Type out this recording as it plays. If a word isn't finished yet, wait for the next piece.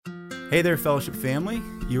Hey there, Fellowship family.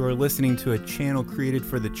 You are listening to a channel created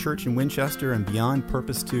for the church in Winchester and beyond,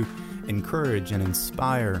 purpose to encourage and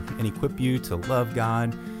inspire and equip you to love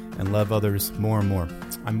God and love others more and more.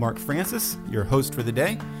 I'm Mark Francis, your host for the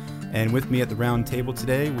day, and with me at the round table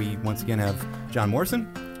today, we once again have John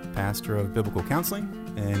Morrison, pastor of Biblical Counseling,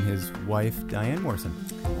 and his wife, Diane Morrison.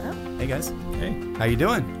 Hello. Hey, guys. Hey. How you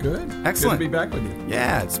doing? Good. Excellent. Good to be back with you.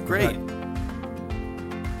 Yeah, it's great.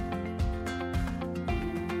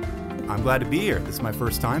 I'm glad to be here. This is my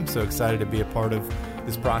first time, so excited to be a part of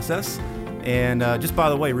this process. And just by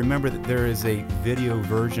the way, remember that there is a video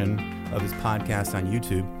version of this podcast on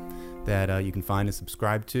YouTube that you can find and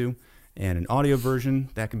subscribe to, and an audio version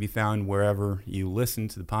that can be found wherever you listen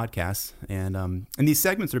to the podcast. And these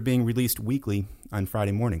segments are being released weekly on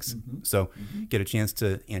Friday mornings, so get a chance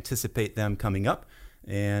to anticipate them coming up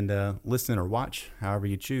and listen or watch however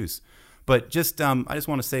you choose. But just I just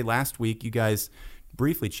want to say, last week you guys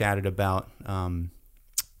briefly chatted about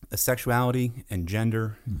sexuality and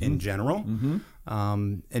gender in general.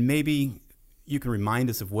 And maybe you can remind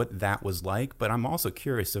us of what that was like, but I'm also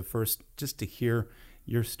curious of first just to hear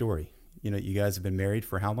your story. You know, you guys have been married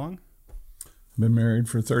for how long? I've been married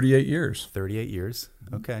for 38 years. 38 years.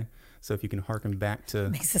 Okay. So if you can hearken back to...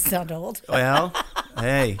 Makes us sound old. Well,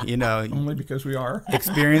 hey, you know... Only because we are.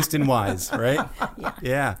 Experienced and wise, right?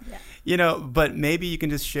 Yeah. You know, but maybe you can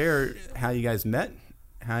just share how you guys met,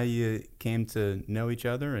 how you came to know each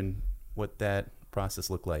other, and what that process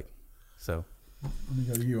looked like. So... Let me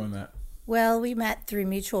go to you on that. Well, we met through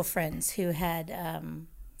mutual friends who had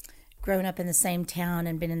grown up in the same town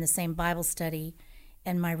and been in the same Bible study.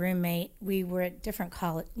 And my roommate, we were at different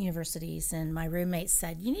college universities, and my roommate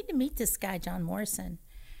said, "You need to meet this guy, John Morrison."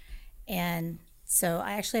 And so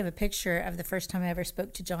I actually have a picture of the first time I ever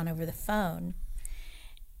spoke to John over the phone.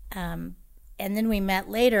 And then we met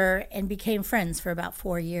later and became friends for about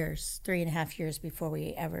 4 years, 3.5 years before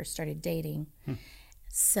we ever started dating.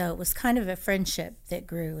 So it was kind of a friendship that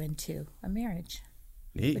grew into a marriage,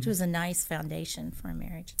 which was a nice foundation for a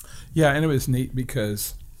marriage. Yeah, and it was neat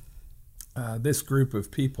because this group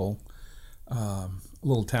of people, a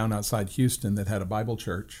little town outside Houston that had a Bible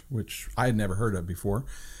church, which I had never heard of before,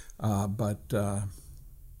 but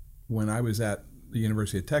when I was at the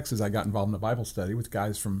University of Texas, I got involved in a Bible study with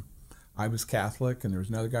guys from... I was Catholic, and there was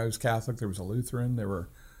another guy who was Catholic. There was a Lutheran. There were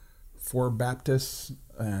 4 Baptists,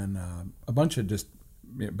 and a bunch of just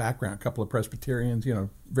background, a couple of Presbyterians, you know,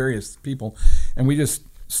 various people. And we just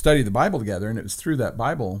studied the Bible together, and it was through that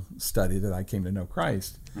Bible study that I came to know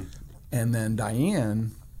Christ. And then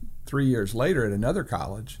Diane, 3 years later at another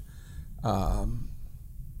college,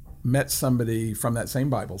 met somebody from that same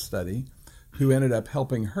Bible study who ended up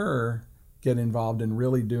helping her get involved in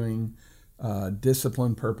really doing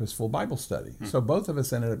disciplined, purposeful Bible study. So both of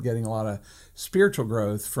us ended up getting a lot of spiritual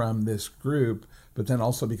growth from this group, but then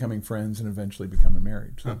also becoming friends and eventually becoming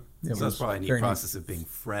married. So, so that's probably a neat process of being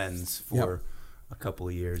friends for a couple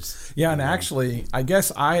of years. Yeah, and actually, I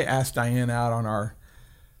guess I asked Diane out on our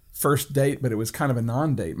first date, but it was kind of a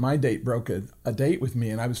non-date. My date broke a date with me,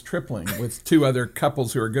 and I was tripling with 2 other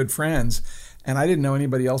couples who are good friends. And I didn't know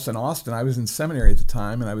anybody else in Austin. I was in seminary at the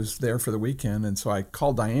time, and I was there for the weekend. And so I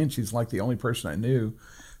called Diane. She's like the only person I knew.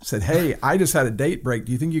 Said, "Hey, I just had a date break.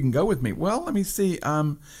 Do you think you can go with me?" "Well, let me see.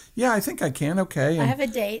 Yeah, I think I can." "Okay." And I have a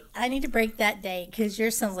date. I need to break that date because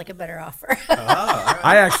yours sounds like a better offer.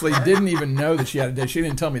 I actually didn't even know that she had a date. She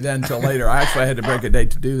didn't tell me then until later. I actually had to break a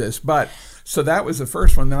date to do this. But so that was the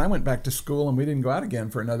first one. Then I went back to school, and we didn't go out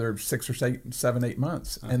again for another 6 or 7, 8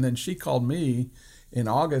 months. And then she called me in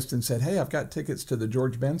August and said, "Hey, I've got tickets to the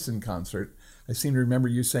George Benson concert. I seem to remember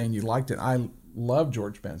you saying you liked it." I love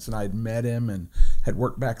George Benson. I had met him and had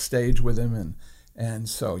worked backstage with him. And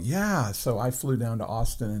so, yeah, so I flew down to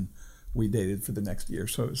Austin, and we dated for the next year.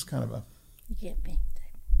 So it was kind of a... You can't bang the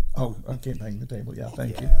table. Oh, I can't bang the table. Yeah,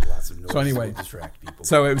 thank you. Lots of noise. So anyway, distract people.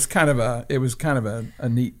 So it was kind of a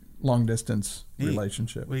neat long distance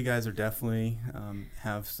relationship. Well, you guys are definitely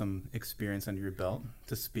have some experience under your belt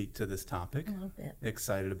to speak to this topic. A little bit.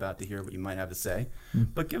 Excited about to hear what you might have to say.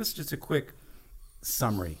 But give us just a quick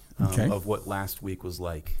summary of what last week was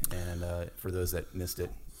like, and for those that missed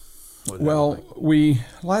it. Well,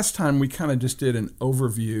 last time we kind of just did an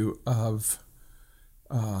overview of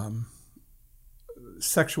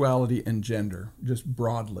sexuality and gender, just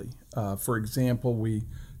broadly. For example, we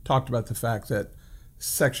talked about the fact that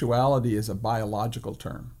sexuality is a biological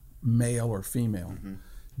term, male or female.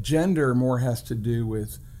 Gender more has to do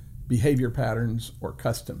with behavior patterns or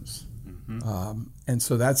customs. And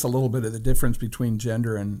so that's a little bit of the difference between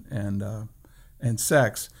gender and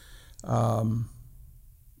sex.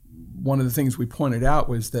 one of the things we pointed out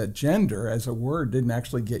was that gender as a word didn't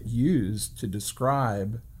actually get used to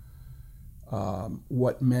describe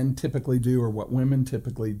what men typically do or what women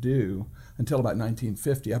typically do until about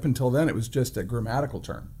 1950. Up until then, it was just a grammatical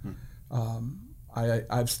term.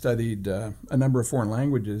 I've studied a number of foreign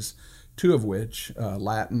languages, two of which,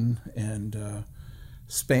 Latin and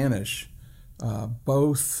Spanish,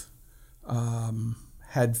 both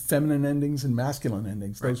had feminine endings and masculine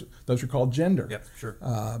endings. Right. Those are called gender. Yep, sure.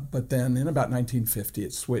 But then in about 1950,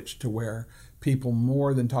 it switched to where people,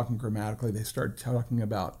 more than talking grammatically, they started talking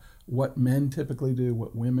about what men typically do,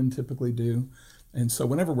 what women typically do. And so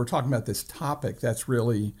whenever we're talking about this topic, that's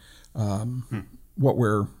really what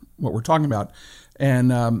we're talking about.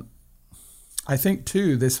 And I think,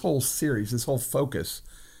 too, this whole series, this whole focus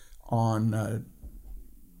on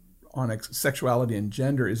sexuality and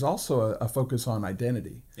gender is also a focus on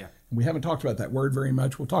identity. Yeah. We haven't talked about that word very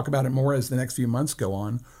much. We'll talk about it more as the next few months go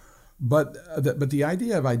on. But the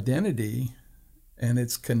idea of identity and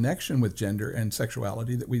its connection with gender and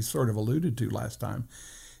sexuality that we sort of alluded to last time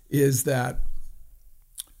is that,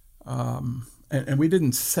 and we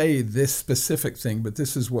didn't say this specific thing, but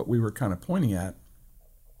this is what we were kind of pointing at.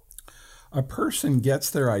 A person gets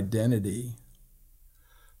their identity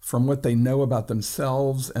from what they know about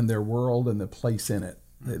themselves and their world and the place in it.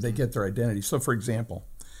 They get their identity. So, for example,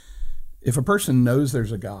 if a person knows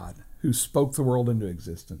there's a God who spoke the world into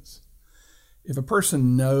existence, if a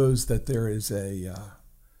person knows that there is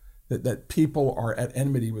that people are at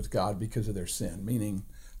enmity with God because of their sin, meaning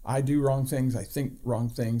I do wrong things, I think wrong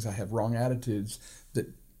things, I have wrong attitudes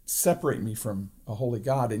that separate me from a holy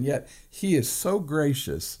God, and yet He is so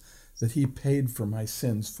gracious that He paid for my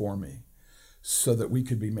sins for me so that we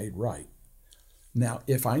could be made right. Now,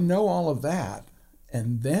 if I know all of that,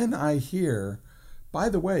 and then I hear, by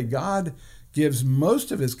the way, God gives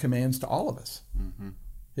most of His commands to all of us.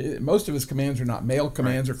 Mm-hmm. Most of His commands are not male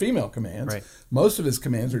commands or female commands. Right. Most of His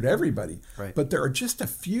commands are to everybody. Right. But there are just a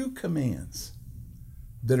few commands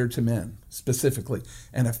that are to men specifically,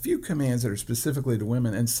 and a few commands that are specifically to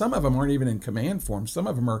women. And some of them aren't even in command form. Some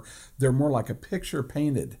of them they're more like a picture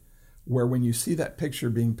painted, where when you see that picture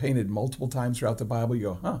being painted multiple times throughout the Bible,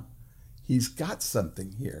 you go, He's got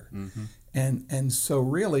something here. Mm-hmm. And so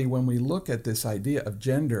really, when we look at this idea of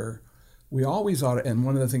gender, we always ought to, and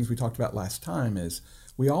one of the things we talked about last time is,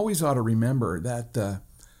 we always ought to remember that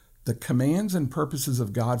the commands and purposes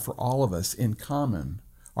of God for all of us in common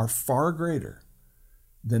are far greater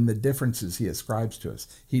than the differences He ascribes to us.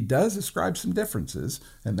 He does ascribe some differences,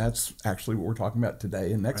 and that's actually what we're talking about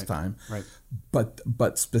today and next time. Right.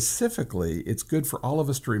 But specifically, it's good for all of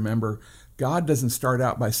us to remember God doesn't start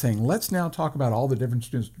out by saying, let's now talk about all the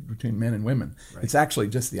differences between men and women. Right. It's actually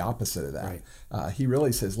just the opposite of that. Right. He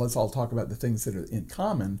really says, let's all talk about the things that are in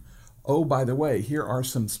common. Oh, by the way, here are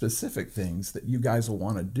some specific things that you guys will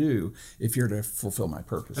want to do if you're to fulfill my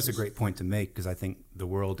purposes. That's a great point to make, because I think the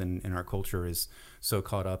world and our culture is so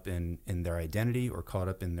caught up in their identity or caught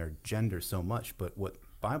up in their gender so much. But what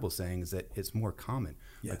Bible's saying is that it's more common.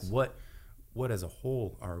 Yes. Like what as a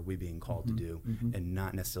whole are we being called to do, and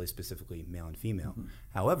not necessarily specifically male and female.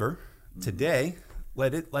 However, today,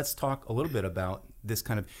 let's talk a little bit about this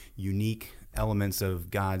kind of unique elements of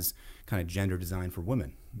God's kind of gender design for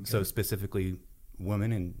women. Okay. So specifically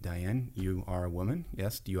women, and Diane, you are a woman.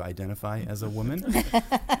 Yes. Do you identify as a woman?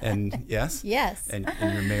 And yes. Yes. And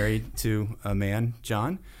you're married to a man,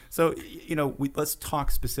 John. So, let's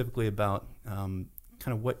talk specifically about kind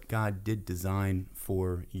of what God did design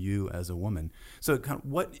for you as a woman. So kind of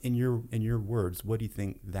what, in your words, what do you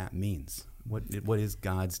think that means? What is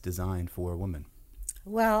God's design for a woman?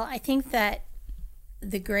 Well, I think that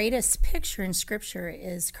the greatest picture in Scripture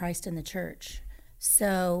is Christ in the church.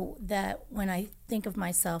 So that when I think of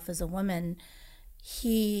myself as a woman,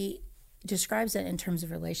 He describes it in terms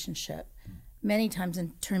of relationship, many times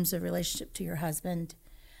in terms of relationship to your husband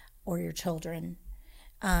or your children,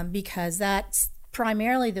 because that's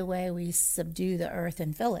primarily the way we subdue the earth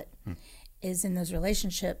and fill it, is in those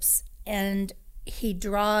relationships. And He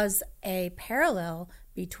draws a parallel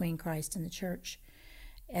between Christ and the church.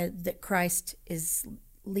 That Christ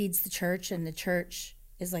leads the church, and the church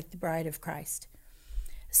is like the bride of Christ.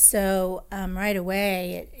 So right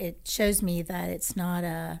away, it shows me that it's not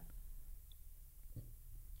I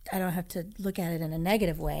don't have to look at it in a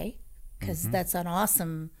negative way, because that's an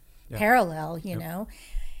awesome parallel, you know.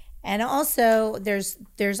 And also, there's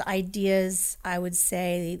ideas, I would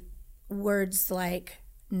say, words like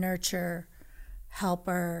nurture,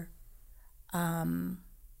 helper,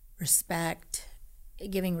 respect,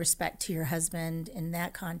 giving respect to your husband in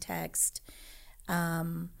that context.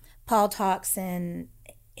 Paul talks in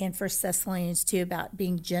in 1 Thessalonians 2 about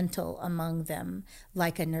being gentle among them,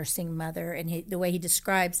 like a nursing mother. And the way he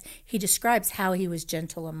describes how he was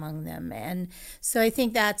gentle among them. And so I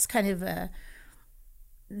think that's kind of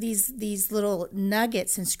these little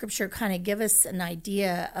nuggets in Scripture kind of give us an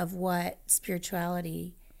idea of what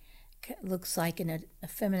spirituality looks like in a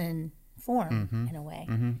feminine form, in a way.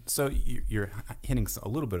 So you're hitting a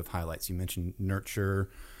little bit of highlights. You mentioned nurture.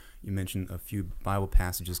 You mentioned a few Bible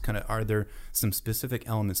passages. Kind of, are there some specific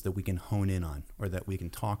elements that we can hone in on, or that we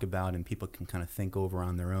can talk about, and people can kind of think over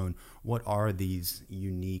on their own? What are these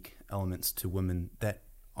unique elements to women that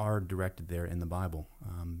are directed there in the Bible,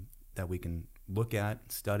 that we can look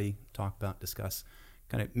at, study, talk about, discuss?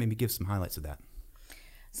 Kind of maybe give some highlights of that.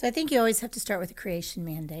 So I think you always have to start with the creation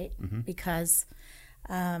mandate, because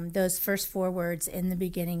those first 4 words, in the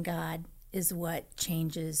beginning God, is what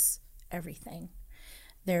changes everything.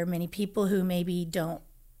 There are many people who maybe don't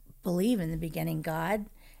believe in the beginning God,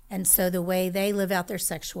 and so the way they live out their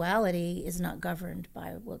sexuality is not governed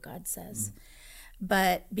by what God says.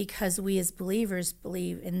 But because we as believers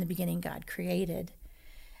believe in the beginning God created,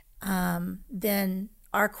 then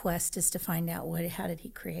our quest is to find out how did he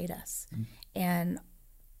create us. And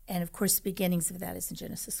of course the beginnings of that is in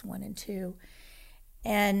Genesis 1 and 2.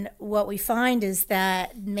 And what we find is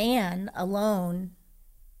that man alone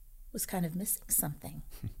was kind of missing something,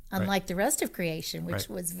 unlike the rest of creation, which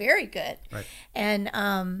was very good.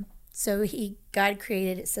 And so God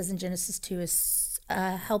created, it says in Genesis 2,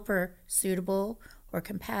 a helper suitable or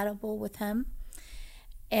compatible with him.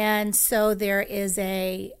 And so there is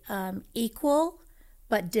a equal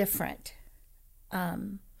but different.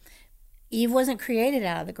 Eve wasn't created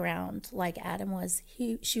out of the ground like Adam was.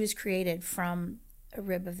 She was created from a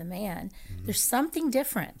rib of the man. There's something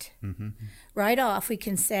different. Right off, we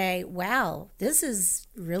can say, wow, this is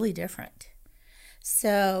really different.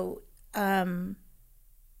 So when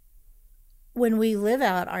we live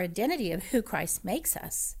out our identity of who Christ makes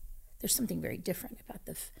us, there's something very different about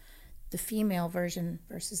the female version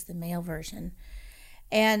versus the male version.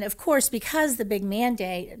 And of course, because the big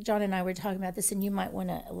mandate, John and I were talking about this, and you might want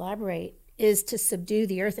to elaborate, is to subdue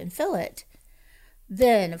the earth and fill it.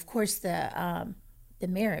 Then, of course, the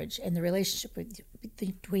marriage and the relationship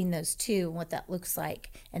between those two and what that looks like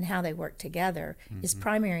and how they work together is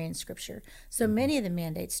primary in Scripture. So many of the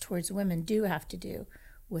mandates towards women do have to do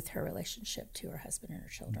with her relationship to her husband and her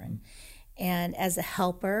children. And as a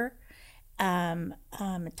helper,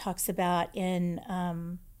 it talks about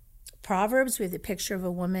in Proverbs, we have the picture of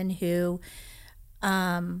a woman who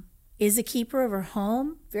is a keeper of her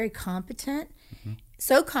home, very competent,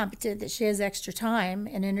 so competent that she has extra time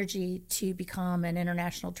and energy to become an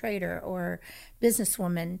international trader or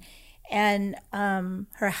businesswoman. And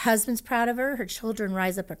her husband's proud of her. Her children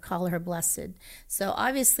rise up and call her blessed. So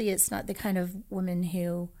obviously it's not the kind of woman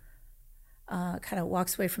who kind of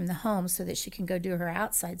walks away from the home so that she can go do her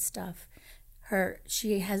outside stuff.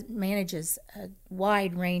 She manages a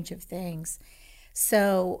wide range of things.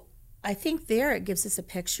 So I think there it gives us a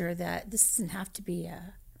picture that this doesn't have to be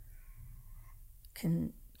a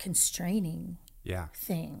constraining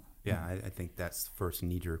thing. Yeah, I think that's the first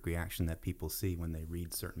knee-jerk reaction that people see when they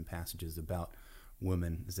read certain passages about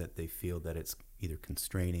women, is that they feel that it's either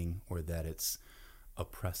constraining or that it's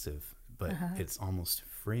oppressive. But it's almost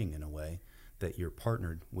freeing in a way that you're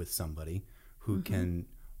partnered with somebody who can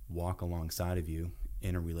walk alongside of you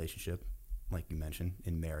in a relationship, like you mentioned,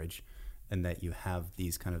 in marriage, and that you have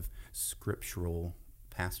these kind of scriptural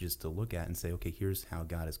passages to look at and say, okay, here's how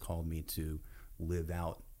God has called me to live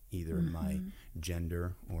out either my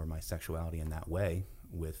gender or my sexuality in that way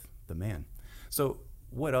with the man. So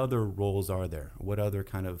what other roles are there? What other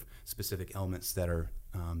kind of specific elements that are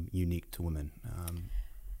unique to women?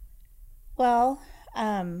 Well,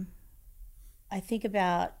 I think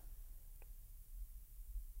about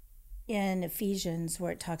in Ephesians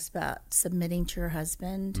where it talks about submitting to your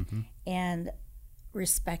husband and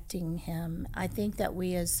respecting him. I think that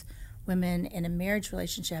we as women in a marriage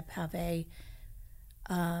relationship have a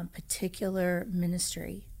particular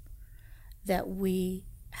ministry that we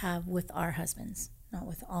have with our husbands, not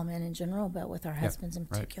with all men in general, but with our husbands in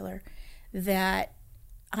particular, that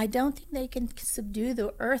I don't think they can subdue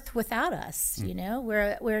the earth without us. You know,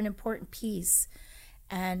 we're an important piece.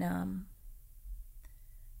 And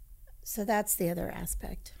so that's the other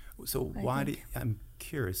aspect. So I'm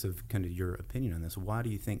curious of kind of your opinion on this. Why do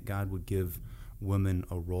you think God would give women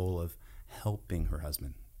a role of helping her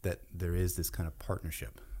husband? That there is this kind of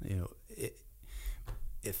partnership. You know,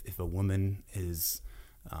 if a woman has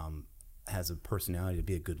a personality to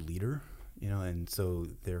be a good leader, you know, and so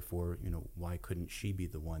therefore, you know, why couldn't she be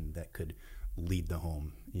the one that could lead the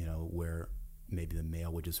home? You know, where maybe the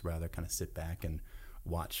male would just rather kind of sit back and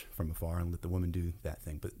watch from afar and let the woman do that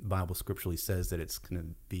thing. But the Bible scripturally says that it's going to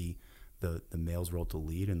be the male's role to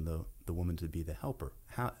lead and the woman to be the helper.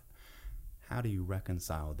 How do you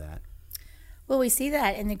reconcile that? Well, we see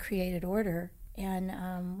that in the created order.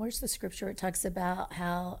 And where's the scripture? It talks about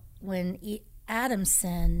how when Adam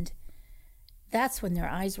sinned, that's when their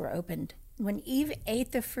eyes were opened. When Eve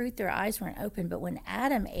ate the fruit, their eyes weren't open. But when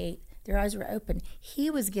Adam ate, their eyes were open. He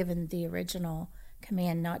was given the original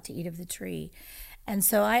command not to eat of the tree. And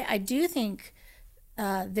so I do think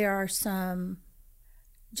there are some,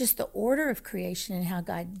 just the order of creation and how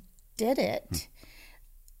God did it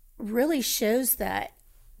really shows that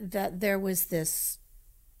there was this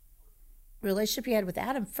relationship he had with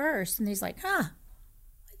Adam first. And he's like, I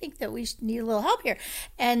think that we need a little help here.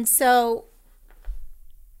 And so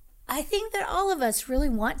I think that all of us really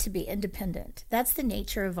want to be independent. That's the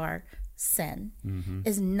nature of our sin,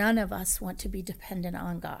 is none of us want to be dependent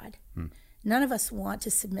on God. None of us want to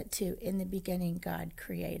submit to, in the beginning, God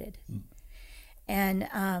created. And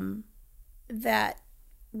that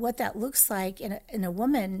what that looks like in a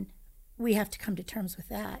woman, we have to come to terms with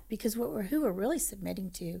that, because who we're really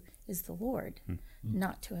submitting to is the Lord,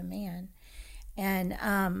 not to a man. And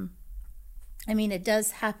I mean, it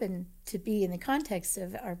does happen to be in the context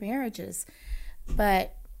of our marriages,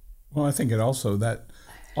 but well, I think it also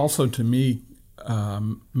to me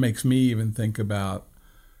makes me even think about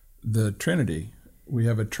the Trinity. We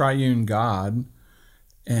have a triune God,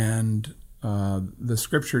 and the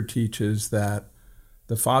Scripture teaches that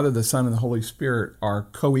the Father, the Son, and the Holy Spirit are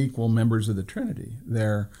co-equal members of the Trinity.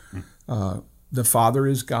 They're the Father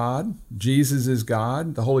is God, Jesus is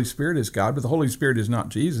God, the Holy Spirit is God, but the Holy Spirit is not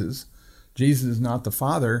Jesus. Jesus is not the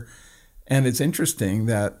Father. And it's interesting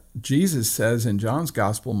that Jesus says in John's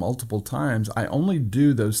Gospel multiple times, I only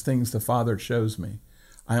do those things the Father shows me.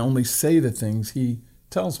 I only say the things he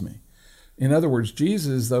tells me. In other words,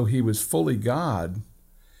 Jesus, though he was fully God,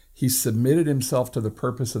 he submitted himself to the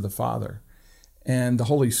purpose of the Father. And the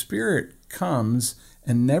Holy Spirit comes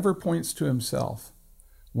and never points to himself.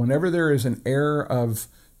 Whenever there is an error of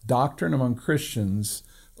doctrine among Christians,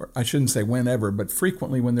 or I shouldn't say whenever, but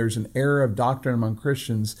frequently when there's an error of doctrine among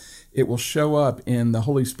Christians, it will show up in the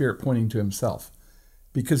Holy Spirit pointing to himself.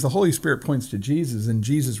 Because the Holy Spirit points to Jesus and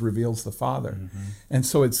Jesus reveals the Father. And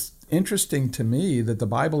so it's interesting to me that the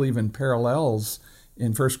Bible even parallels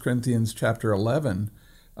in 1 Corinthians chapter 11.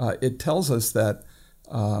 It tells us that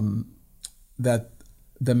that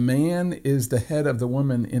the man is the head of the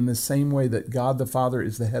woman in the same way that God the Father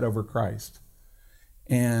is the head over Christ.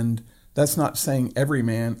 And that's not saying every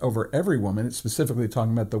man over every woman. It's specifically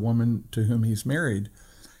talking about the woman to whom he's married.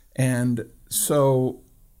 And so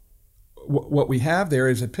what we have there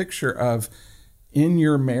is a picture of, in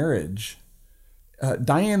your marriage,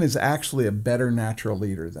 Diane is actually a better natural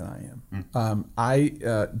leader than I am.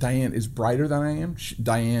 Diane is brighter than I am.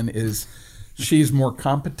 She's more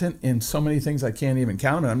competent in so many things I can't even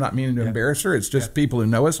count, and I'm not meaning to embarrass her. It's just people who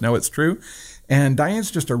know us know it's true. And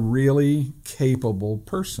Diane's just a really capable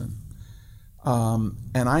person.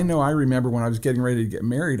 And I remember when I was getting ready to get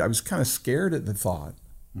married, I was kind of scared at the thought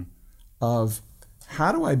of,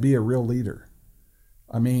 how do I be a real leader?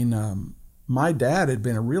 I mean, my dad had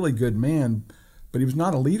been a really good man, but he was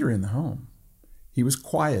not a leader in the home. He was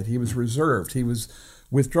quiet. He was reserved. He was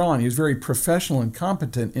withdrawn. He was very professional and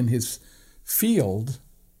competent in his field,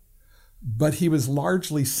 but he was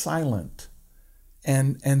largely silent.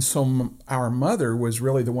 And so our mother was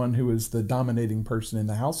really the one who was the dominating person in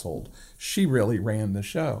the household. She really ran the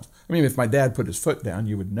show. I mean, if my dad put his foot down,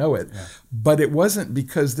 you would know it. Yeah. But it wasn't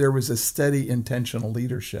because there was a steady, intentional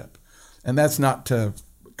leadership. And that's not to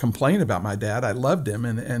complain about my dad. I loved him,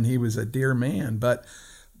 and he was a dear man. But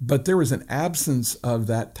there was an absence of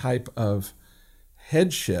that type of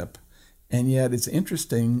headship. And yet it's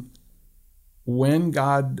interesting, when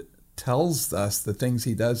God tells us the things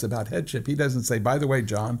he does about headship, he doesn't say, by the way,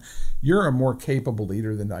 John, you're a more capable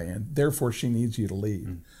leader than Diane, therefore she needs you to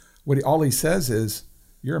lead. All he says is,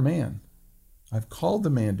 you're a man. I've called the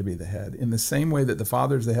man to be the head in the same way that the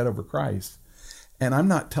Father is the head over Christ. And I'm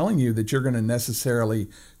not telling you that you're going to necessarily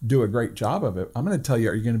do a great job of it. I'm going to tell you,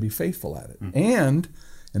 are you going to be faithful at it? And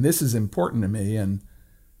this is important to me, and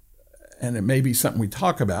it may be something we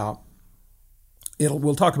talk about.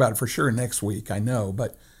 We'll talk about it for sure next week, I know.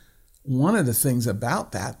 But one of the things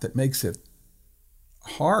about that makes it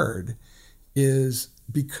hard is,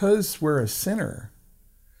 because we're a sinner,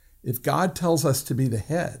 if God tells us to be the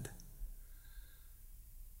head,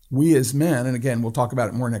 we as men, and again, we'll talk about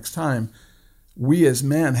it more next time, we as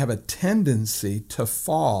men have a tendency to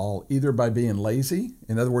fall either by being lazy.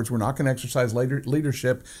 In other words, we're not going to exercise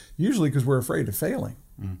leadership, usually because we're afraid of failing.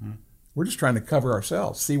 Mm-hmm. We're just trying to cover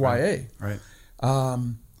ourselves, CYA. Right.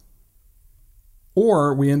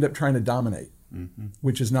 Or we end up trying to dominate,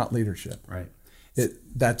 which is not leadership. Right.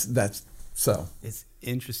 That's so. It's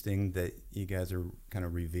interesting that you guys are kind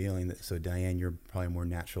of revealing that. So Diane, you're probably a more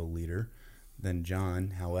natural leader than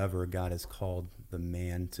John. However, God has called the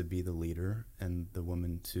man to be the leader and the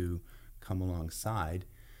woman to come alongside.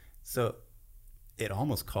 So it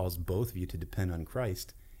almost calls both of you to depend on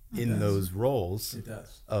Christ in those roles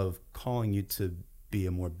of calling you to be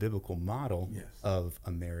a more biblical model of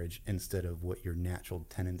a marriage instead of what your natural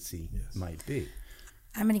tendency might be.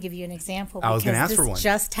 I'm going to give you an example I was going to ask for one. This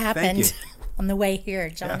just happened on the way here.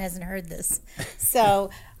 John hasn't heard this. So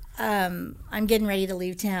I'm getting ready to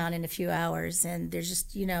leave town in a few hours, and there's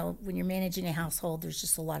just, when you're managing a household, there's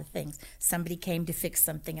just a lot of things. Somebody came to fix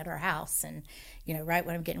something at our house, and, right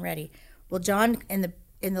when I'm getting ready. Well, John, in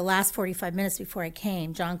the last 45 minutes before I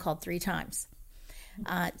came, John called 3 times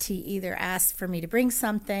to either ask for me to bring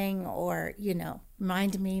something or,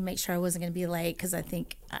 remind me, make sure I wasn't going to be late, because I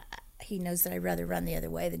think he knows that I'd rather run the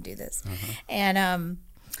other way than do this. And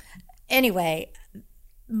anyway,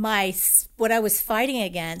 what I was fighting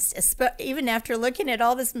against, even after looking at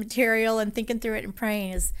all this material and thinking through it and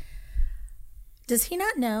praying, is, does he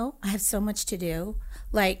not know I have so much to do?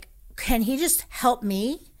 Like, can he just help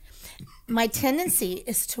me? My tendency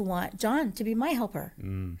is to want John to be my helper.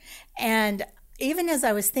 And even as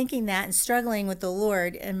I was thinking that and struggling with the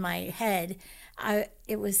Lord in my head,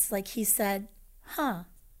 it was like he said,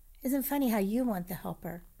 isn't it funny how you want the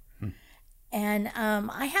helper? And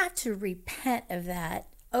I had to repent of that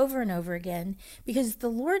over and over again, because the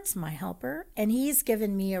Lord's my helper, and he's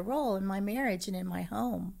given me a role in my marriage and in my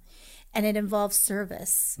home, and it involves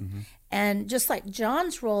service. And just like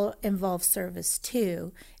John's role involves service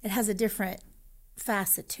too, it has a different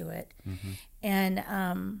facet to it.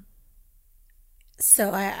 And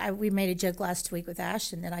so we made a joke last week with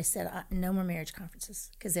Ashton that I said, no more marriage conferences,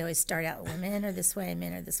 because they always start out, well, men are this way,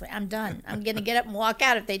 men are this way. I'm done. I'm going to get up and walk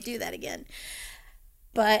out if they do that again.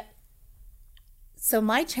 But so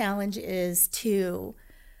my challenge is to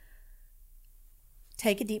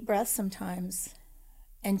take a deep breath sometimes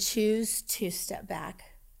and choose to step back.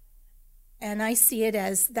 And I see it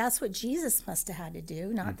as that's what Jesus must have had to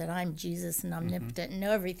do. Not that I'm Jesus and omnipotent and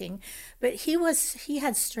know everything, but he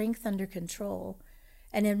had strength under control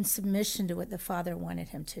and in submission to what the Father wanted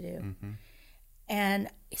him to do. And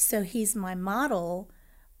so he's my model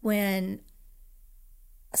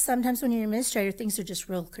sometimes when you're an administrator, things are just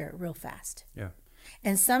real fast.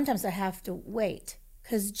 And sometimes I have to wait,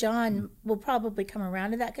 because John will probably come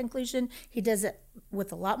around to that conclusion. He does it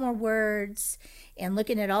with a lot more words and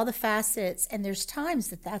looking at all the facets. And there's times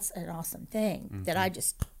that's an awesome thing that I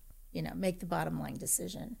just, make the bottom line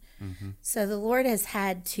decision. So the Lord has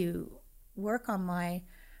had to work on my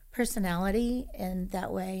personality in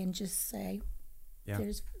that way and just say,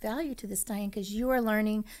 there's value to this, Diane, because you are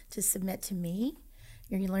learning to submit to me.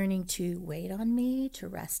 You're learning to wait on me, to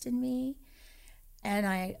rest in me. And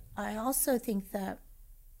I also think that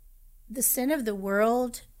the sin of the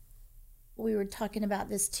world, we were talking about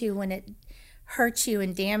this too, when it hurts you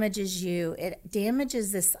and damages you, it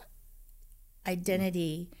damages this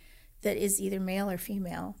identity that is either male or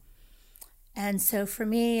female. And so for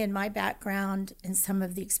me and my background and some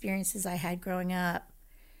of the experiences I had growing up,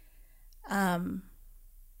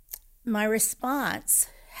 my response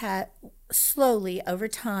had slowly over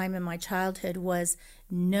time in my childhood was,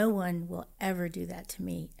 no one will ever do that to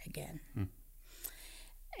me again.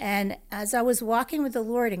 And as I was walking with the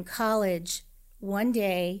Lord in college one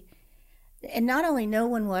day, and not only no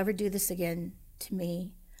one will ever do this again to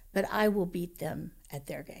me, but I will beat them at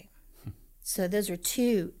their game. So those are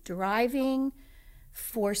 2 driving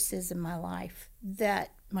forces in my life that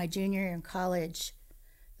my junior year in college,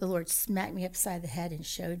 the Lord smacked me upside the head and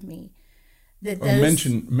showed me that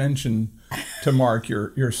mention to Mark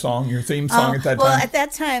your song, your theme song at that time. Well, at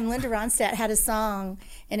that time, Linda Ronstadt had a song,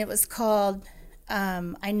 and it was called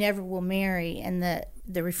I Never Will Marry. And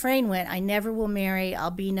the refrain went, I never will marry,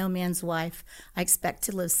 I'll be no man's wife. I expect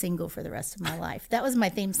to live single for the rest of my life. That was my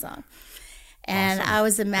theme song. And awesome. I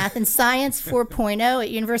was in math and science 4.0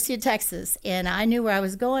 at University of Texas, and I knew where I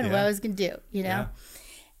was going, what I was going to do,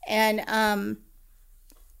 And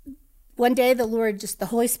one day the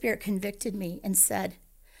Holy Spirit convicted me and said,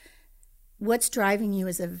 what's driving you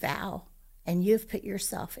is a vow, and you've put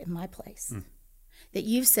yourself in my place. That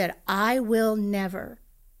you've said, I will never.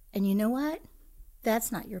 And you know what?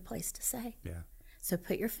 That's not your place to say. So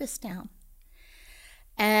put your fist down.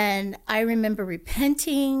 And I remember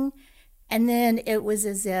repenting, and then it was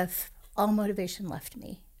as if all motivation left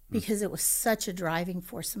me because it was such a driving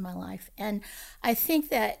force in my life. And I think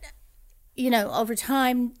that, over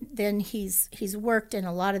time, then he's worked in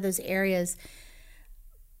a lot of those areas.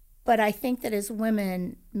 But I think that as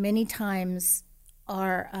women, many times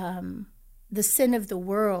our the sin of the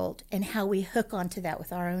world and how we hook onto that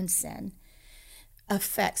with our own sin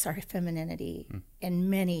affects our femininity in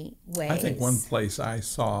many ways. I think one place I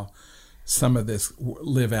saw some of this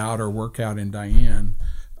live out or work out in Diane,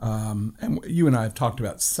 and you and I have talked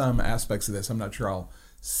about some aspects of this. I'm not sure I'll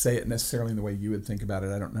say it necessarily in the way you would think about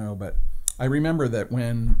it. I don't know. But I remember that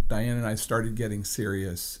when Diane and I started getting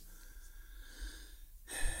serious,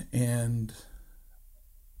 and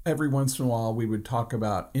every once in a while we would talk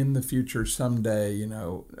about in the future someday,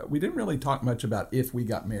 we didn't really talk much about if we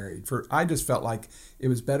got married. I just felt like it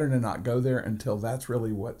was better to not go there until that's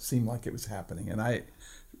really what seemed like it was happening. And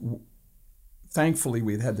thankfully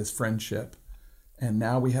we'd had this friendship and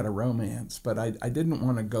now we had a romance, but I didn't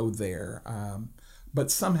want to go there. But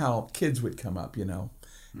somehow kids would come up,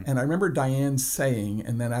 And I remember Diane saying,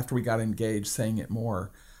 and then after we got engaged, saying it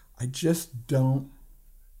more, I just don't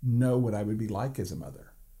know what I would be like as a mother.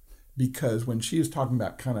 Because when she was talking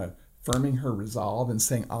about kind of firming her resolve and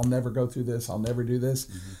saying, I'll never go through this, I'll never do this,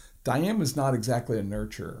 Diane was not exactly a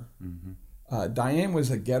nurturer. Diane was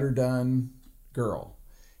a get-her-done girl.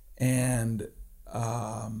 And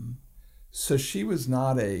so she was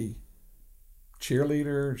not a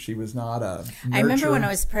cheerleader. She was not a nurturer. I remember when I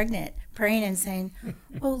was pregnant, praying and saying,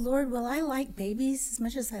 oh, Lord, will I like babies as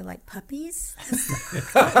much as I like puppies?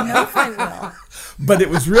 I don't know if I will. But it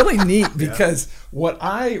was really neat because what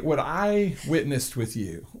I witnessed with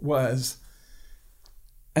you was,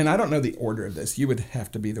 and I don't know the order of this, you would have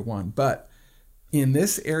to be the one, but in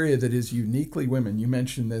this area that is uniquely women, you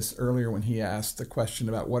mentioned this earlier when he asked the question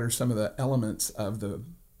about what are some of the elements of the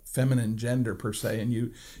feminine gender per se, and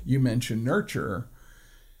you mentioned nurture,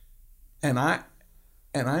 and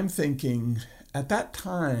I'm thinking at that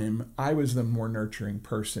time I was the more nurturing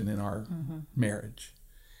person in our marriage,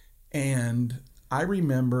 and I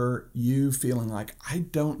remember you feeling like I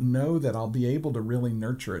don't know that I'll be able to really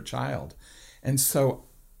nurture a child. And so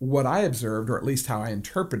what I observed, or at least how I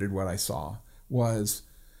interpreted what I saw, was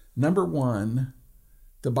number one,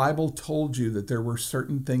 the Bible told you that there were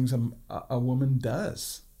certain things a woman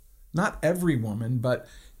does. Not every woman, but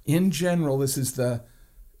in general, this is the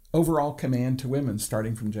overall command to women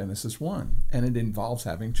starting from Genesis 1, and it involves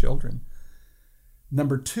having children.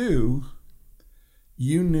 Number two,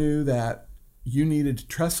 you knew that you needed to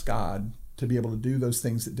trust God to be able to do those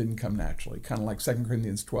things that didn't come naturally, kind of like 2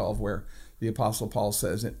 Corinthians 12, where the Apostle Paul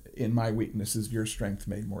says, in my weaknesses, your strength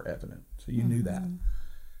made more evident. So you knew that. And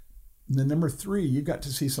then number three, you got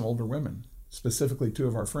to see some older women, specifically two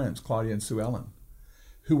of our friends, Claudia and Sue Ellen,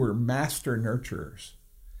 who were master nurturers.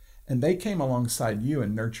 And they came alongside you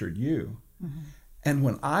and nurtured you. And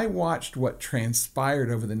when I watched what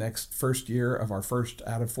transpired over the next first year of our first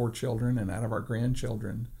out of 4 children and out of our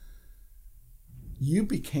grandchildren, you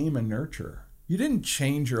became a nurturer. You didn't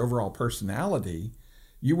change your overall personality.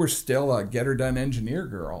 You were still a get-her-done engineer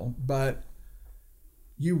girl, but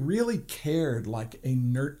you really cared like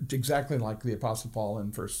exactly like the Apostle Paul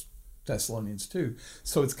in 1 Thessalonians 2.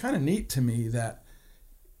 So it's kind of neat to me that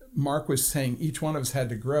Mark was saying each one of us had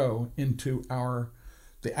to grow into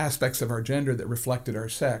the aspects of our gender that reflected our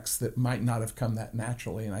sex that might not have come that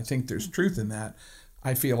naturally. And I think there's truth in that.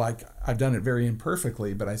 I feel like I've done it very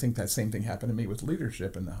imperfectly, but I think that same thing happened to me with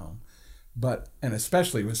leadership in the home. And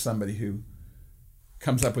especially with somebody who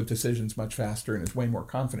comes up with decisions much faster and is way more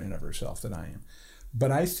confident of herself than I am.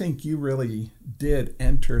 But I think you really did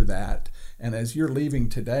enter that. And as you're leaving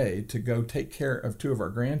today to go take care of 2 of our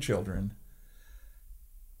grandchildren,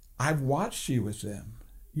 I've watched you with them.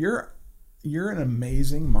 You're an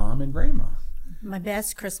amazing mom and grandma. My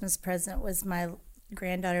best Christmas present was my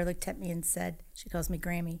granddaughter looked at me and said, she calls me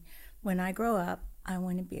Grammy, when I grow up, I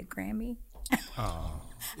want to be a Grammy. Oh,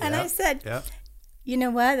 and I said, you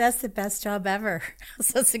know what? That's the best job ever.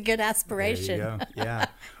 So it's a good aspiration. There you go. Yeah.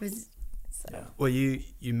 Well, you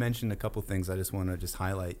mentioned a couple things I just want to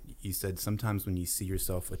highlight. You said sometimes when you see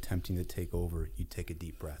yourself attempting to take over, you take a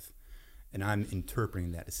deep breath. And I'm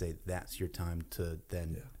interpreting that to say that's your time to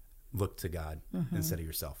then look to God instead of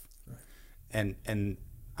yourself. Right. And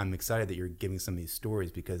I'm excited that you're giving some of these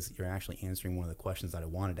stories because you're actually answering one of the questions that I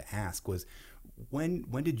wanted to ask was when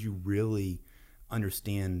did you really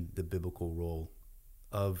understand the biblical role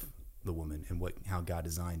of the woman and how God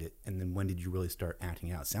designed it? And then when did you really start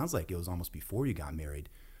acting out? It sounds like it was almost before you got married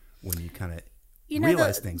when you kind of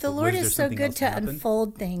realize things. The but Lord was there is so something good else to that happened?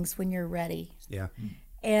 unfold things when you're ready. Yeah.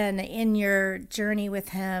 And in your journey with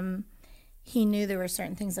him, he knew there were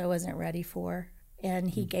certain things I wasn't ready for. And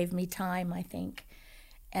he gave me time, I think.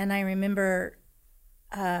 And I remember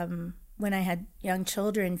when I had young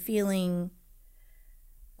children feeling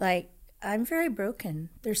like I'm very broken.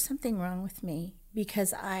 There's something wrong with me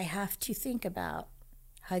because I have to think about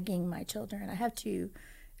hugging my children.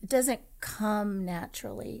 It doesn't come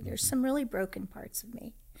naturally. There's some really broken parts of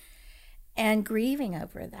me. And grieving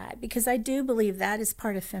over that, because I do believe that is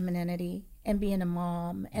part of femininity and being a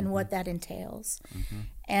mom and what that entails.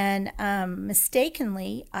 And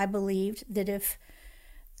mistakenly, I believed that if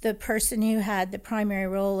the person who had the primary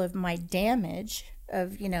role of my damage,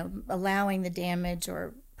 of, allowing the damage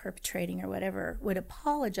or perpetrating or whatever, would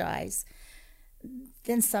apologize,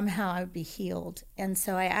 then somehow I would be healed. And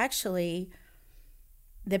so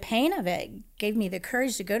the pain of it gave me the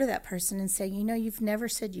courage to go to that person and say, you've never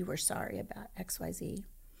said you were sorry about XYZ.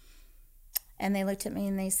 And they looked at me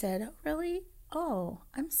and they said, oh, really? Oh,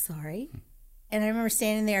 I'm sorry. And I remember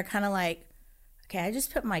standing there kind of like, okay, I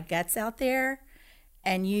just put my guts out there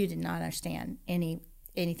and you did not understand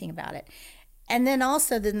anything about it. And then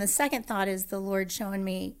the second thought is the Lord showing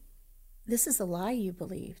me, this is a lie you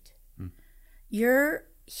believed. Your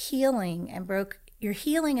healing and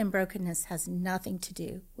brokenness has nothing to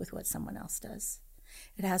do with what someone else does.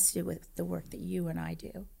 It has to do with the work that you and I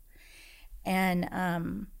do.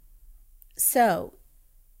 And so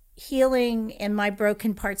healing in my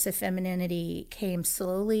broken parts of femininity came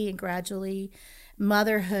slowly and gradually.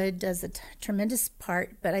 Motherhood does a tremendous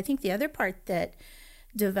part, but I think the other part that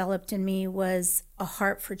developed in me was a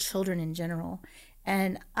heart for children in general.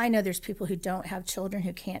 And I know there's people who don't have children,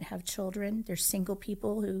 who can't have children. There's single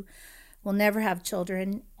people who will never have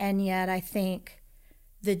children. And yet I think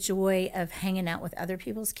the joy of hanging out with other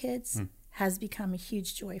people's kids has become a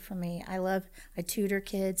huge joy for me. I tutor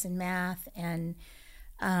kids in math, and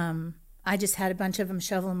I just had a bunch of them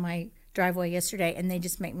shoveling my driveway yesterday, and they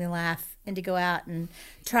just make me laugh, and to go out and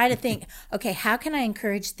try to think, okay, how can I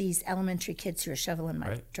encourage these elementary kids who are shoveling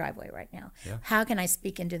my driveway right now? Yeah. How can I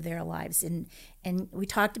speak into their lives? And we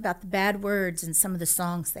talked about the bad words and some of the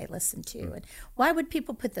songs they listen to, and why would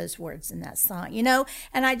people put those words in that song,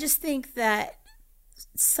 And I just think that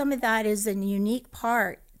some of that is a unique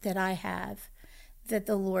part that I have that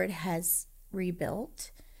the Lord has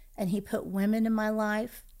rebuilt, and he put women in my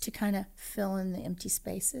life to kind of fill in the empty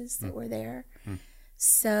spaces that were there.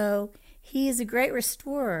 So he is a great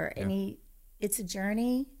restorer, and it's a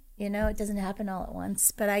journey, it doesn't happen all at once.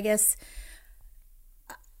 But I guess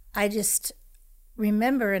I just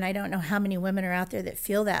remember, and I don't know how many women are out there that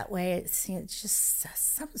feel that way. It's just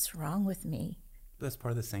something's wrong with me. That's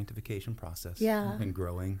part of the sanctification process. Yeah. And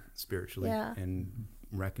growing spiritually and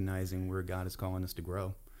recognizing where God is calling us to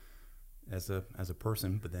grow as a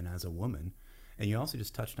person, but then as a woman. And you also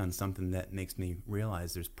just touched on something that makes me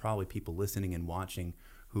realize there's probably people listening and watching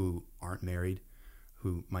who aren't married,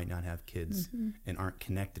 who might not have kids, and aren't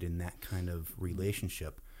connected in that kind of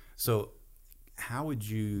relationship. So how would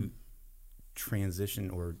you transition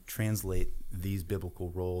or translate these biblical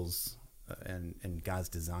roles and God's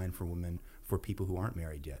design for women for people who aren't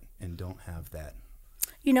married yet and don't have that?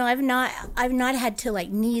 I've not had to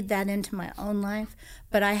need that into my own life,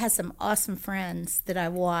 but I have some awesome friends that I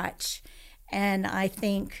watch. And I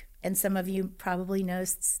think, and some of you probably know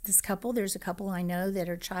this couple, there's a couple I know that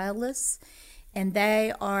are childless, and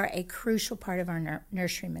they are a crucial part of our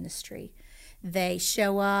nursery ministry. They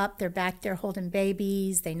show up, they're back there holding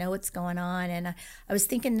babies, they know what's going on. And I was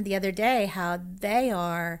thinking the other day how they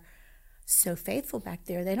are so faithful back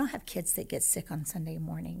there. They don't have kids that get sick on Sunday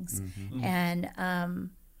mornings. And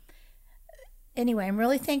anyway, I'm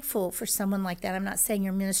really thankful for someone like that. I'm not saying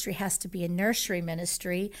your ministry has to be a nursery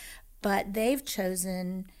ministry, but they've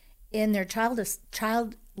chosen in their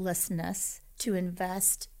childlessness to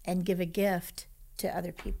invest and give a gift to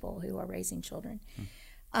other people who are raising children.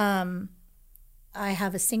 I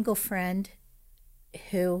have a single friend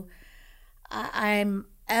who I'm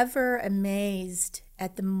ever amazed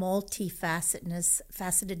at the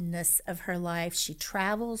multifacetedness of her life. She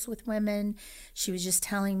travels with women. She was just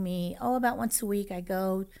telling me, about once a week I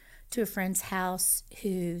go to a friend's house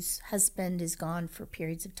whose husband is gone for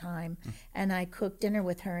periods of time, and I cook dinner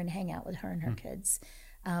with her and hang out with her and her kids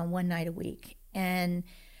one night a week. And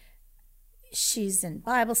she's in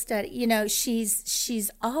Bible study.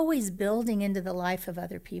 She's always building into the life of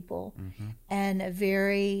other people in a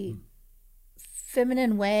very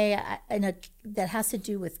feminine way, that has to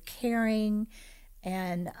do with caring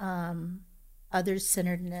and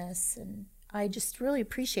others-centeredness. And I just really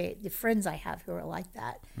appreciate the friends I have who are like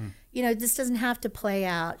that. You know, this doesn't have to play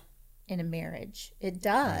out in a marriage. It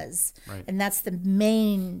does. Right. And that's the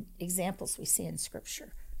main examples we see in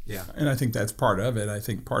Scripture. Yeah. And I think that's part of it. I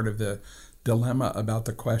think part of the dilemma about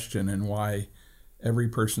the question and why every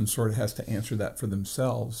person sort of has to answer that for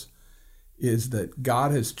themselves is that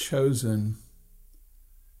God has chosen,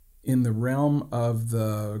 in the realm of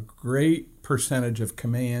the great percentage of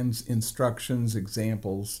commands, instructions,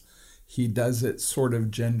 examples, he does it sort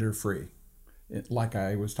of gender free, like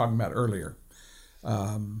I was talking about earlier.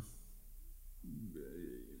 One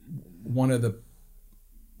of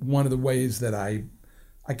the ways that I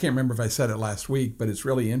can't remember if I said it last week, but it's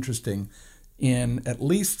really interesting. In at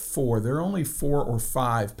least there are only 4 or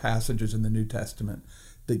 5 passages in the New Testament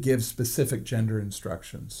that give specific gender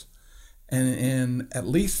instructions. And in at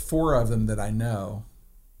least 4 of them that I know,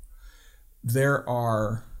 there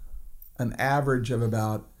are an average of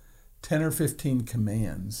about 10 or 15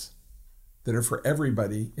 commands that are for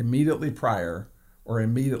everybody immediately prior or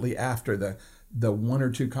immediately after the 1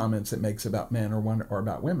 or 2 comments it makes about men or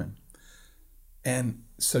about women. And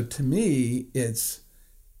so to me, it's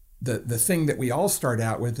the thing that we all start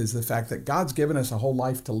out with is the fact that God's given us a whole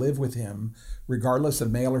life to live with him, regardless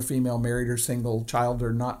of male or female, married or single, child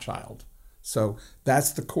or not child. So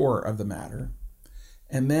that's the core of the matter.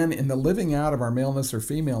 And then in the living out of our maleness or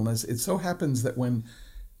femaleness, it so happens that when,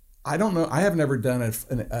 I don't know, I have never done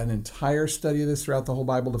an entire study of this throughout the whole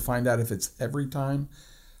Bible to find out if it's every time,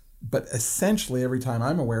 but essentially every time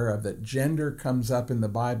I'm aware of that gender comes up in the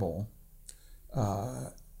Bible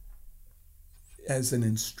as an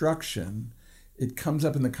instruction, it comes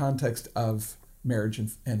up in the context of marriage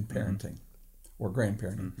and parenting or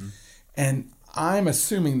grandparenting. And I'm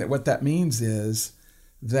assuming that what that means is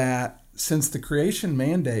that since the creation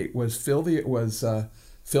mandate was fill the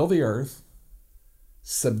earth,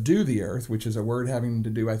 subdue the earth, which is a word having to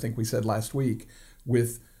do, I think we said last week,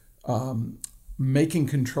 with making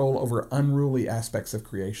control over unruly aspects of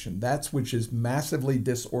creation. That's which is massively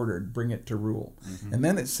disordered, bring it to rule. And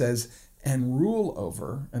then it says, and rule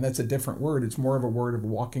over, and that's a different word. It's more of a word of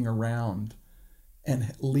walking around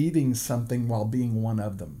and leading something while being one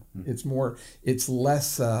of them. It's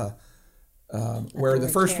less where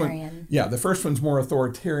the first one's more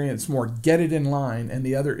authoritarian. It's more get it in line, and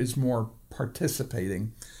the other is more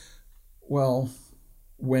participating. Well,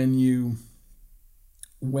 when you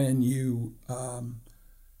look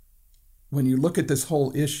at this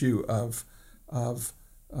whole issue of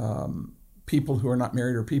people who are not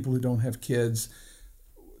married or people who don't have kids,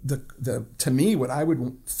 to me, what I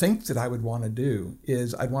would think that I would want to do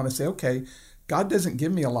is I'd want to say, okay, God doesn't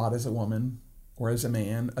give me a lot as a woman or as a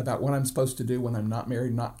man about what I'm supposed to do when I'm not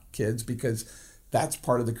married, not kids, because that's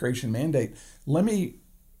part of the creation mandate. Let me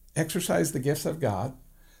exercise the gifts of God.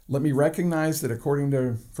 Let me recognize that according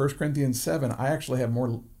to 1 Corinthians 7, I actually have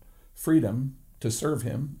more freedom to serve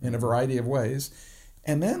him in a variety of ways.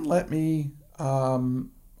 And then let me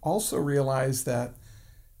also realize that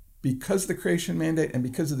because the creation mandate and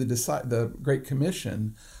because of the Great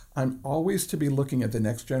Commission, I'm always to be looking at the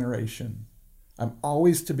next generation. I'm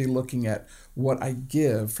always to be looking at what I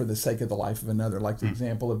give for the sake of the life of another, like the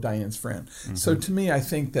example of Diane's friend. So to me, I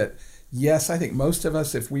think that, yes, I think most of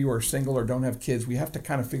us, if we were single or don't have kids, we have to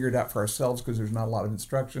kind of figure it out for ourselves because there's not a lot of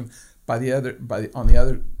instruction. On the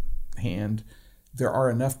other hand, there are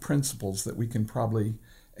enough principles that we can probably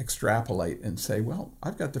extrapolate and say, well,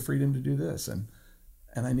 I've got the freedom to do this and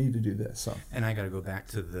I need to do this. So. And I got to go back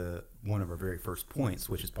to one of our very first points,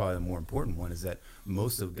 which is probably the more important one, is that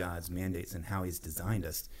most of God's mandates and how he's designed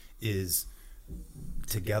us is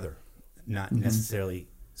together, not necessarily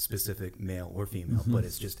specific male or female, but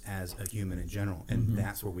it's just as a human in general. And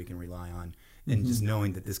that's where we can rely on. And just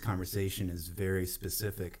knowing that this conversation is very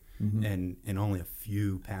specific and only a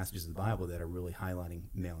few passages of the Bible that are really highlighting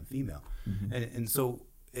male and female. And so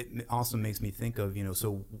it also makes me think of,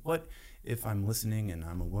 so what if I'm listening and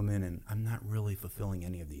I'm a woman and I'm not really fulfilling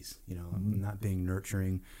any of these, I'm not being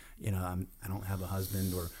nurturing, I don't have a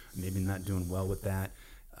husband, or maybe not doing well with that.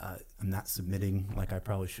 I'm not submitting like I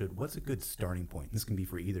probably should. What's a good starting point? This can be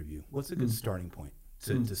for either of you. What's a good starting point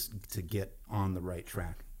to get on the right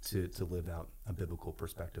track to live out a biblical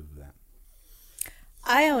perspective of that?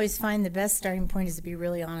 I always find the best starting point is to be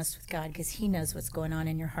really honest with God, because he knows what's going on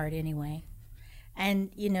in your heart anyway.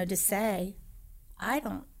 And, to say, I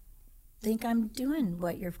don't think I'm doing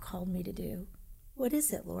what you've called me to do. What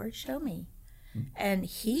is it, Lord? Show me. And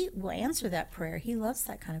he will answer that prayer. He loves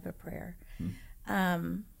that kind of a prayer.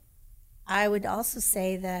 I would also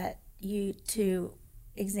say that you to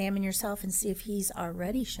examine yourself and see if he's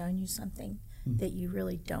already shown you something that you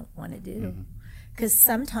really don't want to do. Because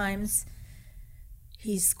sometimes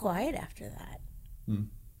he's quiet after that. Mm.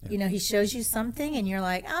 Yeah. He shows you something and you're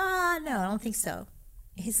like, no, I don't think so.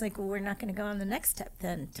 He's like, well, we're not going to go on the next step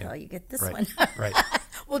then until you get this one. Right.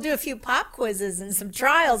 We'll do a few pop quizzes and some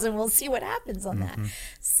trials and we'll see what happens on that.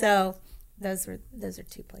 So those are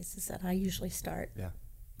 2 places that I usually start. Yeah,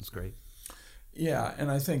 that's great. Yeah, and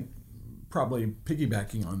I think probably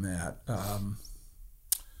piggybacking on that,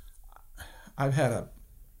 I've had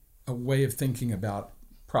a way of thinking about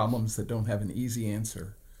problems that don't have an easy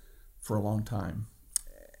answer for a long time.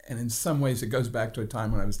 And in some ways it goes back to a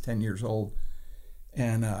time when I was 10 years old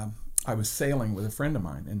and I was sailing with a friend of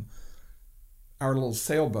mine. And our little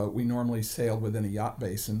sailboat, we normally sailed within a yacht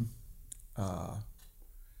basin.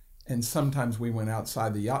 And sometimes we went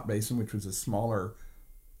outside the yacht basin, which was a smaller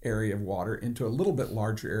area of water, into a little bit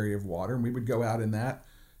larger area of water. And we would go out in that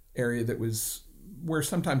area that was where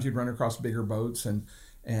sometimes you'd run across bigger boats and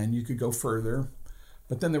you could go further.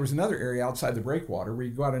 But then there was another area outside the breakwater where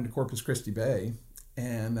you go out into Corpus Christi Bay,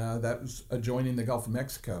 and that was adjoining the Gulf of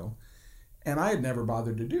Mexico. And I had never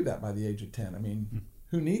bothered to do that by the age of 10. I mean,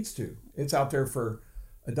 who needs to? It's out there for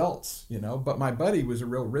adults, But my buddy was a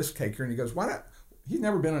real risk taker, and he goes, why not? He'd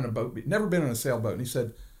never been on a boat, never been on a sailboat. And he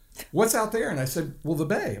said, what's out there? And I said, well, the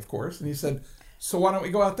bay, of course. And he said, so why don't we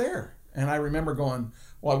go out there? And I remember going,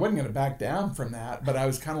 well, I wasn't going to back down from that, but I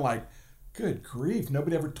was kind of like, good grief,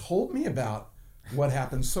 nobody ever told me about what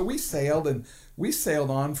happened. So we sailed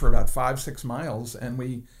on for about 5-6 miles, and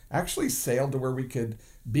we actually sailed to where we could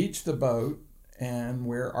beach the boat and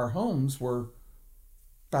where our homes were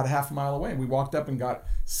about a half a mile away. And we walked up and got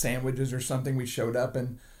sandwiches or something. We showed up,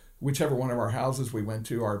 and whichever one of our houses we went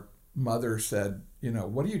to, our mother said,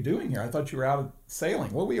 what are you doing here? I thought you were out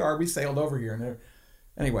sailing. Well, we are. We sailed over here. And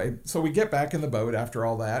anyway, so we get back in the boat after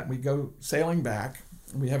all that. We go sailing back.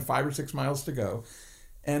 We have 5 or 6 miles to go.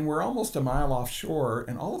 And we're almost a mile offshore,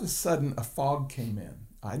 and all of a sudden a fog came in.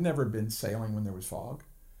 I'd never been sailing when there was fog,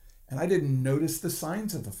 and I didn't notice the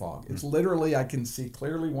signs of the fog. It's literally, I can see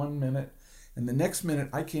clearly 1 minute, and the next minute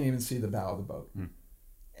I can't even see the bow of the boat.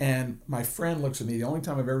 And my friend looks at me, the only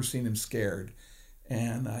time I've ever seen him scared,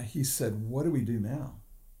 and he said, what do we do now?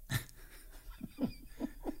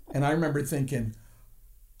 And I remember thinking,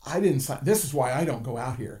 I didn't sign. This is why I don't go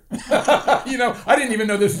out here. I didn't even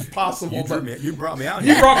know this was possible. You brought me out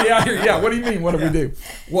here. You brought me out here. Yeah. What do you mean? What do we do?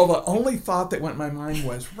 Well, the only thought that went in my mind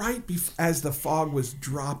was as the fog was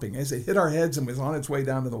dropping, as it hit our heads and was on its way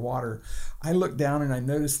down to the water, I looked down and I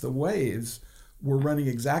noticed the waves were running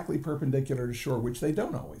exactly perpendicular to shore, which they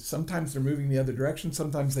don't always. Sometimes they're moving the other direction.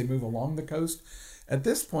 Sometimes they move along the coast. At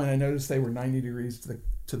this point, I noticed they were 90 degrees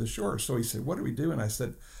to the shore. So he said, what do we do? And I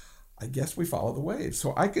said, I guess we follow the waves.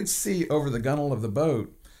 So I could see over the gunwale of the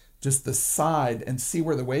boat, just the side, and see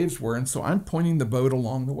where the waves were. And so I'm pointing the boat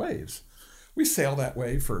along the waves. We sail that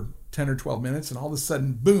way for 10 or 12 minutes, and all of a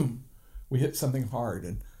sudden, boom, we hit something hard.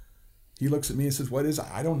 And he looks at me and says, what is it?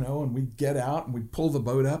 I don't know. And we get out and we pull the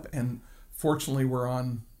boat up, and fortunately we're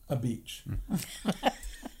on a beach.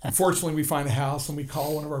 Unfortunately, we find a house and we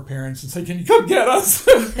call one of our parents and say, can you come get us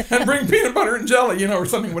and bring peanut butter and jelly, or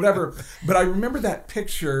something, whatever. But I remember that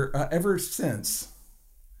picture ever since,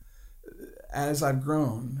 as I've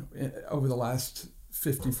grown over the last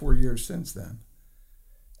 54 years since then,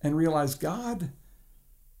 and realized God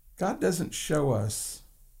doesn't show us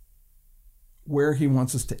where he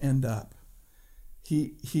wants us to end up.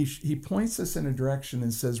 He points us in a direction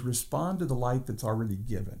and says, respond to the light that's already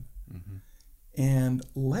given. Mm-hmm. And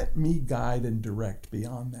let me guide and direct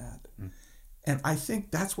beyond that. And I think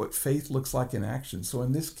that's what faith looks like in action. So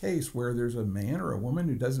in this case, where there's a man or a woman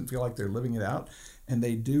who doesn't feel like they're living it out, and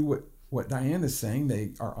they do what Diane is saying,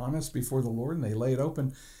 they are honest before the Lord and they lay it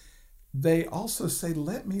open, they also say,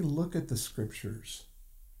 let me look at the scriptures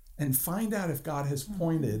and find out if God has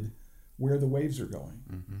pointed where the waves are going.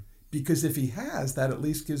 Mm-hmm. Because if he has, that at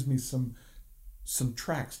least gives me some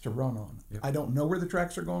tracks to run on. Yep. I don't know where the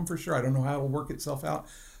tracks are going for sure. I don't know how it'll work itself out,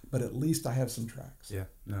 but at least I have some tracks. Yeah,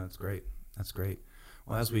 no, that's great. That's great.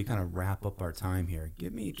 Well, as we kind of wrap up our time here,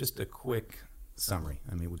 give me just a quick summary.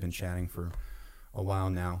 I mean, we've been chatting for a while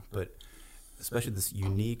now, but especially this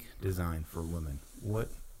unique design for women.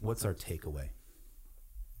 What's our takeaway?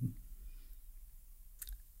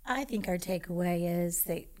 I think our takeaway is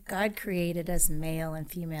that God created us male and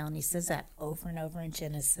female, and he says that over and over in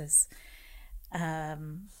Genesis.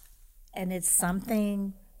 And it's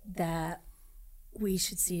something that we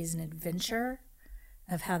should see as an adventure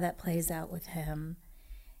of how that plays out with him.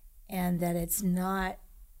 And that it's not,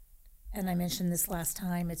 and I mentioned this last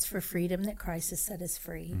time, it's for freedom that Christ has set us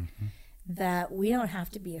free. Mm-hmm. That we don't have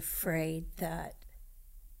to be afraid that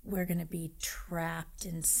we're going to be trapped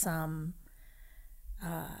in some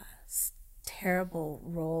terrible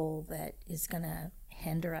role that is going to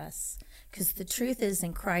hinder us. Because the truth is,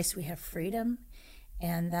 in Christ we have freedom,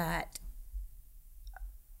 and that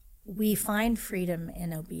we find freedom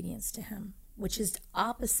in obedience to him, which is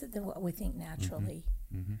opposite than what we think naturally.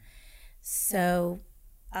 Mm-hmm. So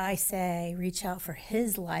I say reach out for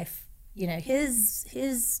his life,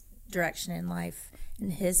 his direction in life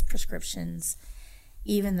and his prescriptions,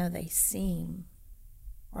 even though they seem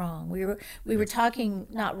wrong. We were talking,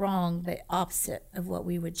 not wrong, but opposite of what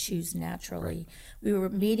we would choose naturally. Right. We were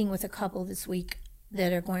meeting with a couple this week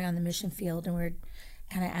that are going on the mission field, and we're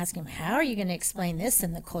kind of asking them, how are you going to explain this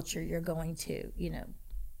in the culture you're going to,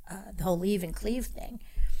 the whole leave and cleave thing.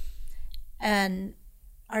 And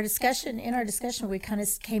in our discussion, we kind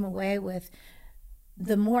of came away with,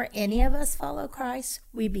 the more any of us follow Christ,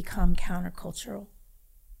 we become countercultural.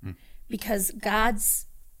 Because God's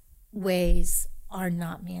ways are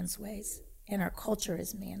not man's ways, and our culture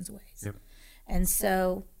is man's ways. Yep. And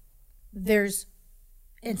so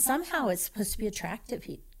and somehow it's supposed to be attractive,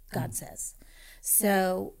 God says.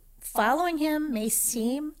 So following him may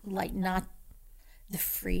seem like not the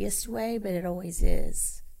freest way, but it always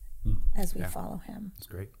is as we follow him. That's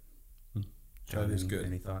great. John, that is good.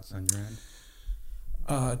 Any thoughts on your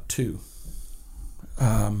end? Two.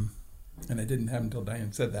 And I didn't have until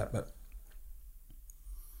Diane said that, but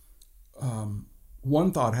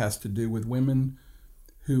one thought has to do with women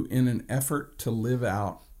who, in an effort to live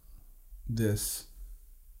out this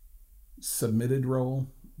submitted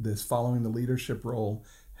role, this following the leadership role,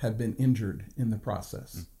 have been injured in the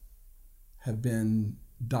process, have been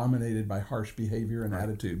dominated by harsh behavior and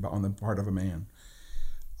attitude on the part of a man.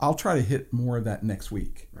 I'll try to hit more of that next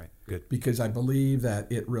week. Right, good. Because I believe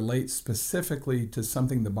that it relates specifically to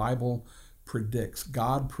something the Bible predicts.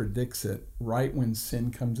 God predicts it right when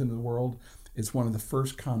sin comes into the world. It's one of the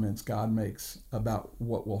first comments God makes about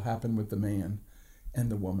what will happen with the man and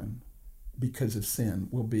the woman because of sin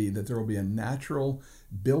will be that there will be a natural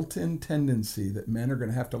built-in tendency that men are going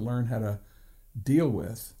to have to learn how to deal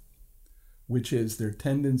with, which is their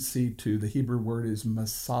tendency to, the Hebrew word is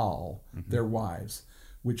masal, their wives,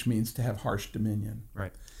 which means to have harsh dominion.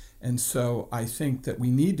 Right. And so I think that we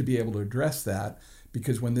need to be able to address that,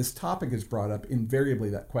 because when this topic is brought up, invariably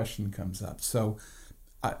that question comes up. So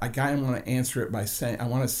I kind of want to answer it by saying, I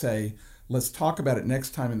want to say, let's talk about it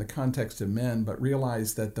next time in the context of men, but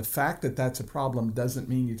realize that the fact that that's a problem doesn't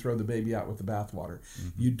mean you throw the baby out with the bathwater.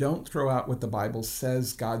 You don't throw out what the Bible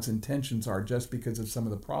says God's intentions are just because of some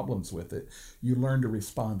of the problems with it. You learn to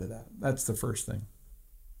respond to that. That's the first thing.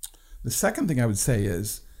 The second thing I would say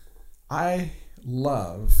is, I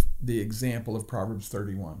love the example of Proverbs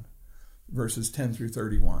 31, verses 10 through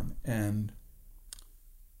 31. And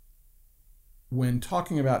when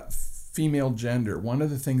talking about female gender, one of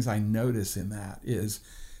the things I notice in that is,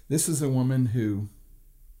 this is a woman who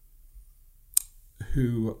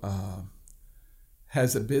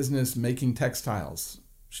has a business making textiles.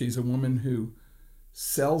 She's a woman who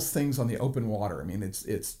sells things on the open water. I mean,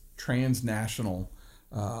 it's transnational,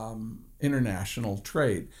 international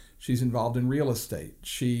trade. She's involved in real estate.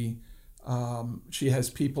 She has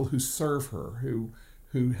people who serve her,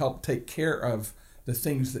 who help take care of the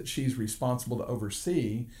things that she's responsible to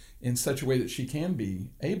oversee in such a way that she can be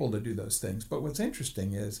able to do those things. But what's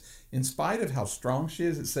interesting is, in spite of how strong she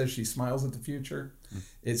is, it says she smiles at the future.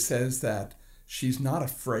 It says that she's not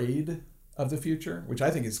afraid of the future, which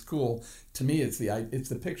I think is cool. To me, it's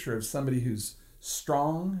the picture of somebody who's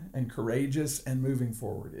strong and courageous and moving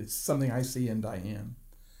forward. It's something I see in Diane.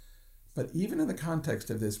 But even in the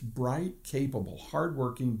context of this bright, capable,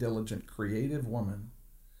 hardworking, diligent, creative woman,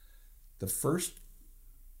 the first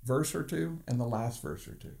verse or two and the last verse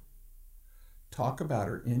or two talk about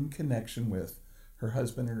her in connection with her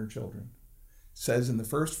husband and her children. It says in the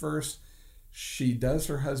first verse, she does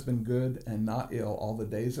her husband good and not ill all the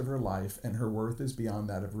days of her life, and her worth is beyond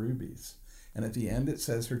that of rubies. And at the end it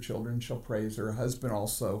says, her children shall praise her. Her husband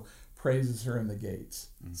also praises her in the gates,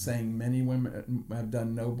 saying, many women have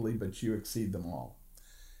done nobly, but you exceed them all.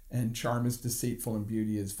 And charm is deceitful and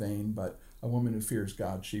beauty is vain, but a woman who fears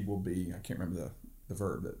God, she will be, I can't remember the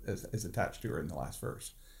verb that is attached to her in the last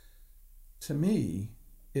verse. To me,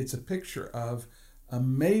 it's a picture of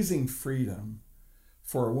amazing freedom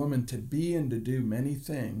for a woman to be and to do many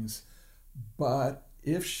things, but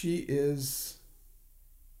if she is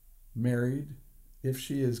married, if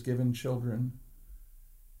she is given children,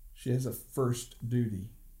 she has a first duty.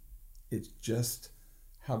 It's just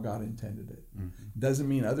how God intended it. Doesn't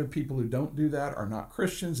mean other people who don't do that are not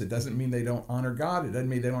Christians. It doesn't mean they don't honor God. It doesn't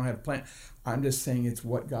mean they don't have plan. I'm just saying it's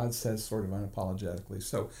what God says sort of unapologetically.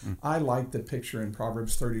 So I like the picture in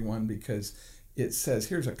Proverbs 31 because it says,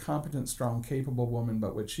 here's a competent, strong, capable woman,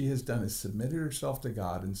 but what she has done is submitted herself to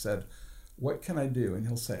God and said, what can I do? And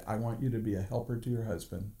he'll say, I want you to be a helper to your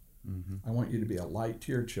husband. Mm-hmm. I want you to be a light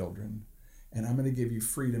to your children. And I'm going to give you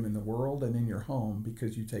freedom in the world and in your home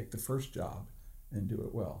because you take the first job and do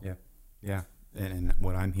it well. Yeah. Yeah. And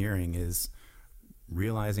what I'm hearing is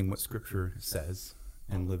realizing what Scripture says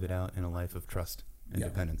and live it out in a life of trust and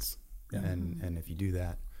dependence. Yeah. And if you do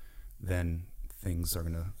that, then things are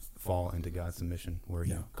going to fall into God's submission where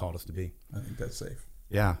He called us to be. I think that's safe.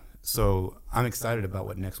 Yeah. So I'm excited about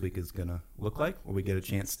what next week is going to look like, where we get a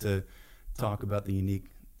chance to talk about the unique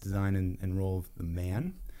design and role of the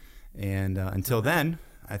man. And until then,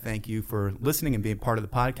 I thank you for listening and being part of the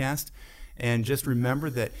podcast. And just remember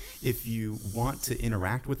that if you want to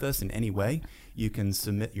interact with us in any way, you can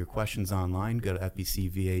submit your questions online. Go to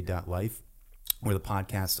fbcva.life, where the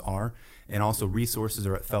podcasts are. And also resources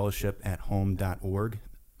are at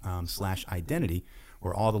fellowshipathome.org/identity,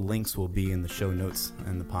 where all the links will be in the show notes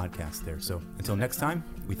and the podcast there. So until next time,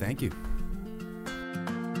 we thank you.